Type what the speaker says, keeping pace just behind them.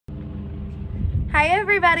Hi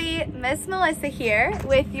everybody, Miss Melissa here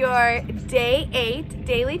with your Day 8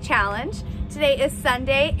 Daily Challenge. Today is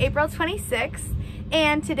Sunday, April 26th,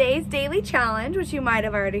 and today's Daily Challenge, which you might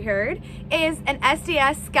have already heard, is an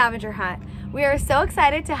SDS scavenger hunt. We are so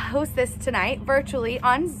excited to host this tonight virtually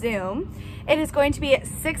on Zoom. It is going to be at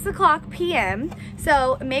 6:00 p.m.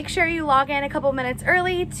 So make sure you log in a couple minutes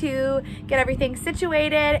early to get everything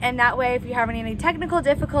situated, and that way if you have any technical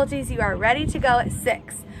difficulties, you are ready to go at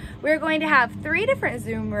 6. We're going to have 3 different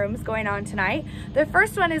Zoom rooms going on tonight. The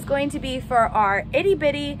first one is going to be for our itty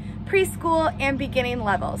bitty, preschool, and beginning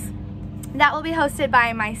levels. That will be hosted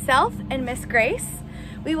by myself and Miss Grace.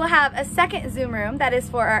 We will have a second Zoom room that is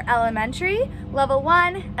for our elementary, level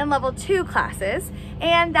 1, and level 2 classes,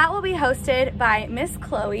 and that will be hosted by Miss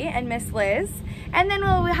Chloe and Miss Liz. And then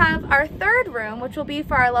we'll have our third room, which will be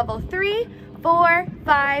for our level 3, 4,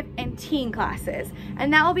 5, and teen classes,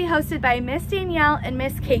 and that will be hosted by Miss Danielle and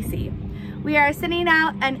Miss Casey. We are sending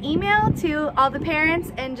out an email to all the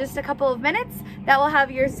parents in just a couple of minutes that will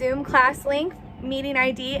have your Zoom class link, meeting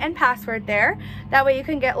ID, and password there. That way you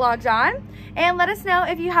can get logged on. And let us know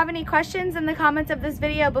if you have any questions in the comments of this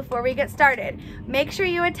video before we get started. Make sure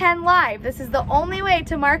you attend live. This is the only way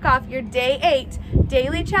to mark off your Day 8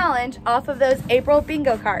 Daily Challenge off of those April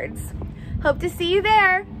bingo cards. Hope to see you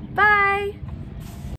there. Bye!